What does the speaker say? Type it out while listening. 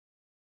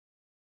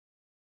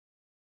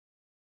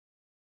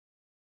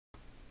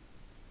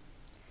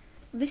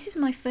This is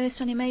my first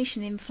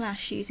animation in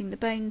Flash using the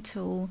bone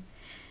tool.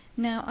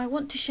 Now I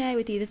want to share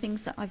with you the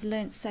things that I've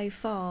learnt so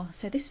far,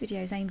 so this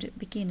video is aimed at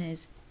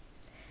beginners.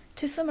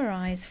 To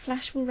summarise,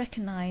 Flash will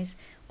recognise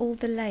all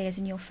the layers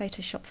in your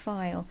Photoshop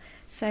file,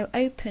 so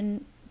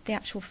open the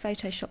actual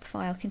Photoshop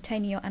file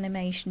containing your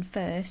animation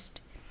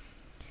first.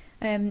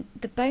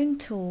 The bone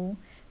tool,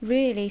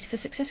 really, for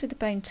success with the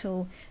bone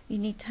tool, you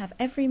need to have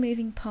every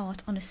moving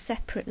part on a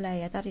separate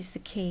layer. That is the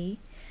key.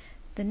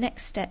 The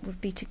next step would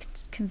be to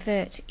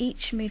convert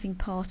each moving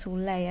part or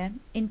layer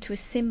into a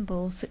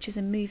symbol, such as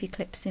a movie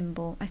clip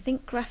symbol. I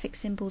think graphic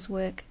symbols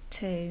work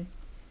too.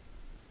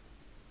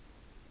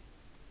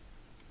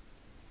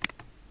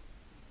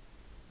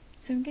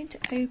 So I'm going to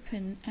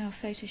open our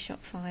Photoshop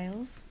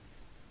files.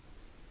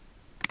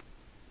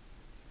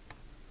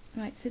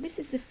 Right, so this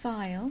is the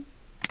file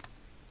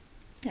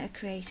that I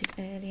created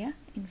earlier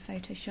in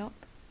Photoshop.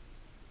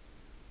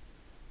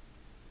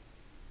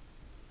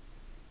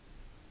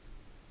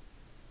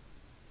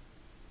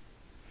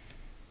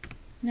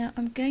 Now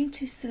I'm going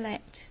to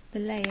select the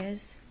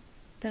layers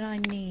that I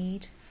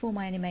need for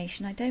my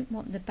animation. I don't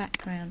want the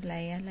background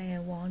layer,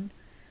 layer 1,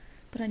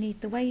 but I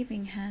need the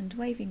waving hand,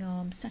 waving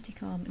arm,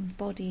 static arm and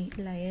body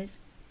layers.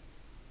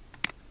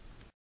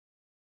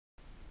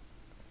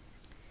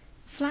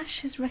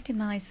 Flash has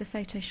recognised the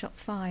Photoshop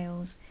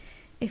files.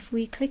 If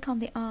we click on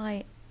the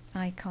eye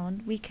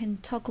icon, we can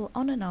toggle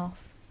on and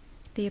off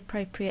the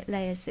appropriate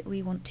layers that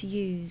we want to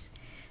use.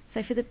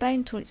 So for the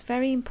bone tool, it's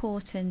very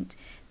important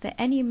that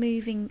any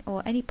moving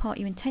or any part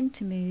you intend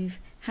to move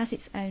has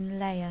its own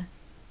layer.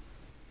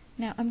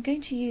 Now I'm going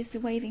to use the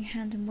waving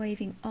hand and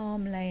waving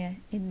arm layer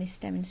in this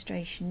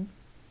demonstration.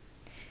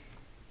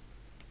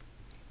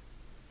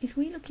 If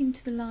we look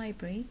into the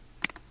library,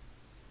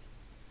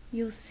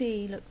 you'll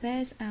see, look,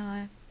 there's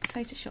our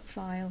Photoshop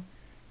file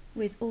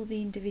with all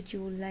the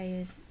individual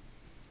layers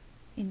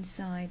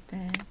inside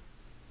there.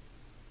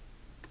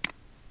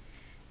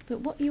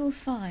 But what you will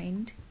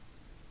find,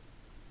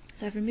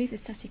 so I've removed the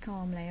static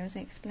arm layer as I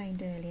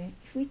explained earlier.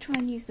 If we try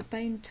and use the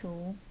bone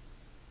tool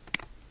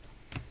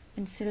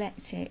and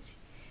select it,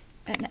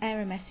 an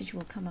error message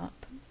will come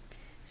up.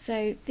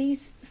 So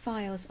these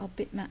files are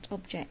bitmap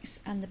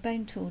objects and the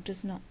bone tool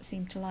does not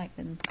seem to like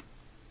them.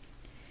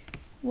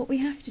 What we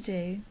have to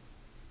do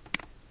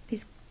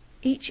is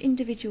each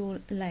individual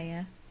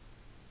layer,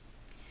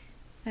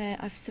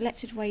 I've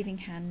selected waving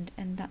hand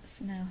and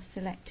that's now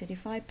selected.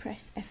 If I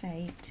press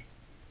F8,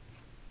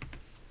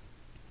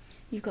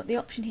 you've got the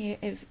option here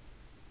of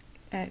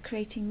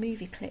creating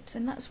movie clips,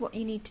 and that's what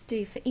you need to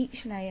do for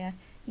each layer.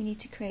 You need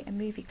to create a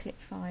movie clip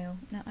file.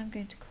 Now I'm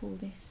going to call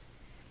this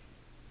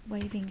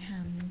waving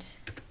hand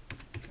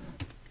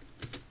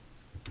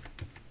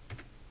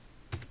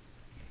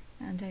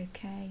and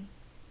OK.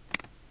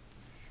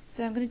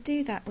 So I'm going to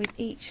do that with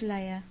each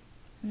layer.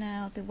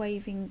 Now the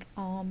waving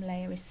arm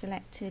layer is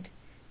selected.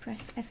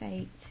 Press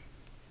F8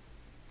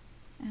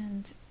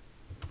 and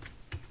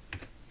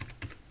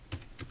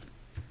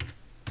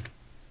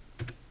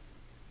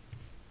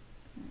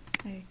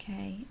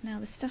OK. Now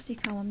the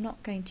static arm I'm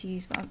not going to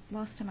use, but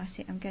whilst I'm at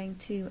it I'm going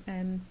to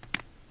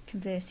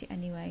convert it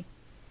anyway.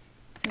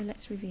 So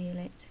let's reveal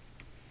it.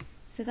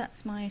 So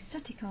that's my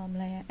static arm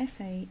layer,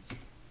 F8.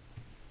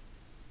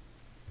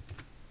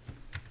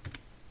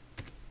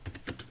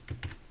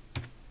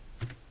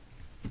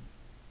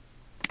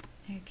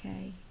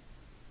 OK.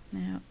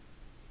 Now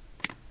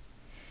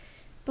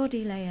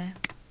body layer.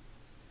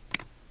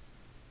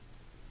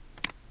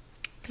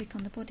 Click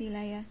on the body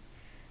layer,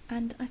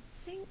 and I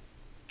think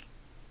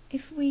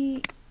if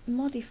we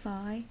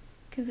modify,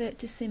 convert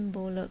to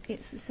symbol, look,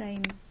 it's the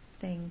same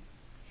thing.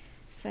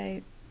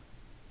 So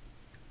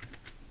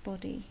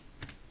body.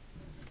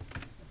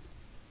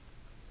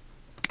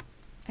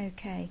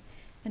 OK.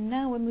 And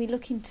now when we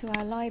look into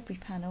our library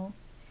panel,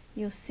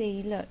 you'll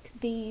see, look,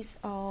 these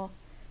are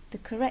the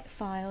correct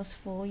files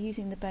for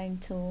using the bone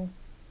tool.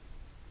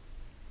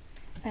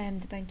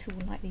 The bone tool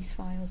will like these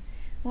files.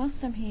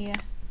 Whilst I'm here,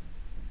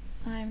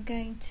 I'm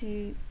going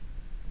to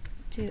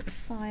do a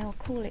file,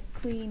 call it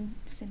Queen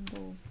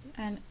Symbols,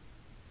 and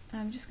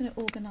I'm just going to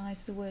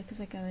organise the work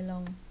as I go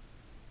along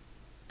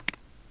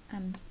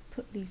and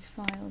put these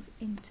files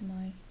into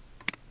my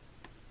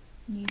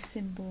new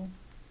symbol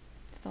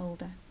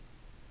folder.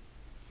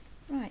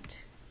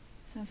 Right,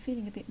 so I'm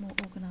feeling a bit more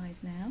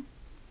organised now.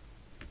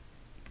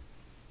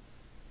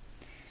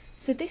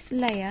 So this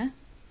layer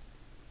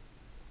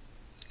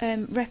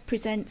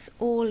represents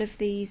all of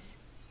these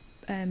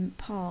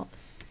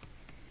parts.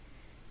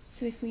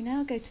 So if we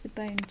now go to the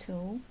bone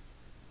tool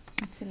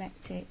and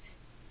select it,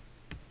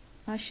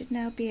 I should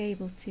now be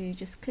able to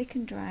just click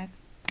and drag.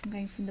 I'm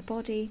going from the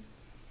body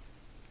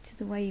to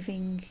the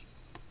waving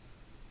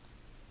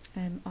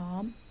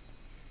arm,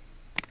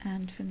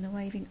 and from the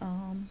waving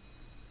arm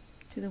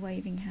to the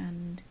waving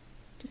hand,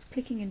 just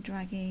clicking and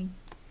dragging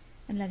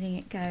and letting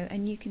it go,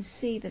 and you can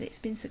see that it's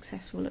been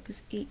successful. Look,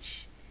 because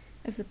each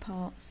of the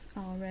parts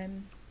are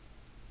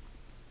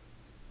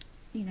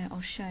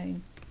are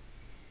shown.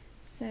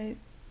 So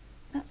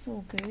that's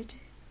all good.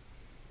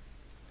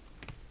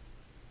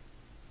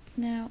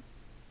 Now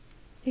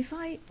if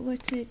I were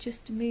to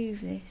just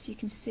move this, you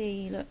can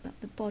see, look, that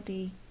the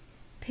body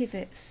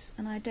pivots,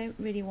 and I don't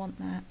really want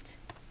that.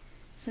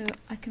 So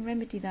I can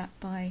remedy that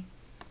by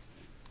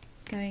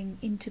going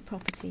into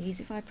properties.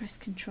 If I press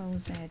Ctrl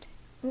Z,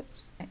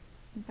 oops,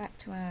 back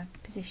to our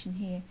position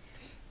here.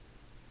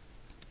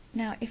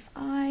 Now if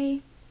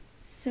I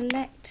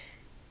select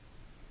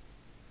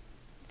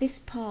this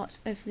part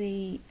of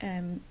the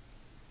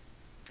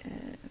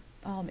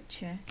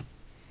armature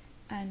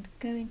and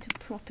go into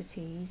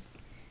properties,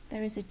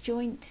 there is a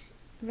joint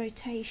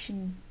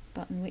rotation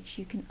button which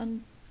you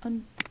can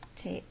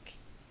untick.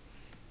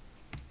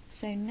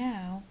 So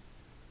now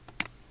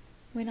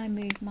when I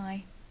move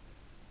my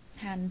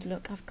hand,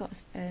 look, I've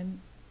got a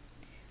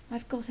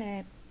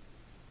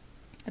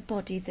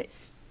body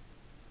that's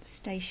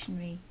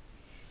stationary.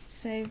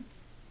 So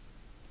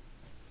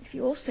if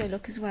you also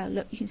look as well,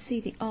 look, you can see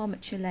the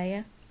armature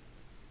layer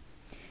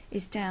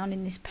is down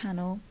in this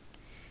panel.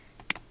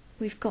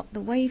 We've got the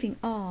waving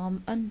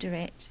arm under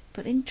it,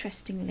 but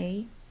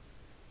interestingly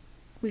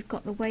we've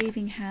got the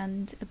waving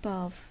hand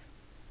above.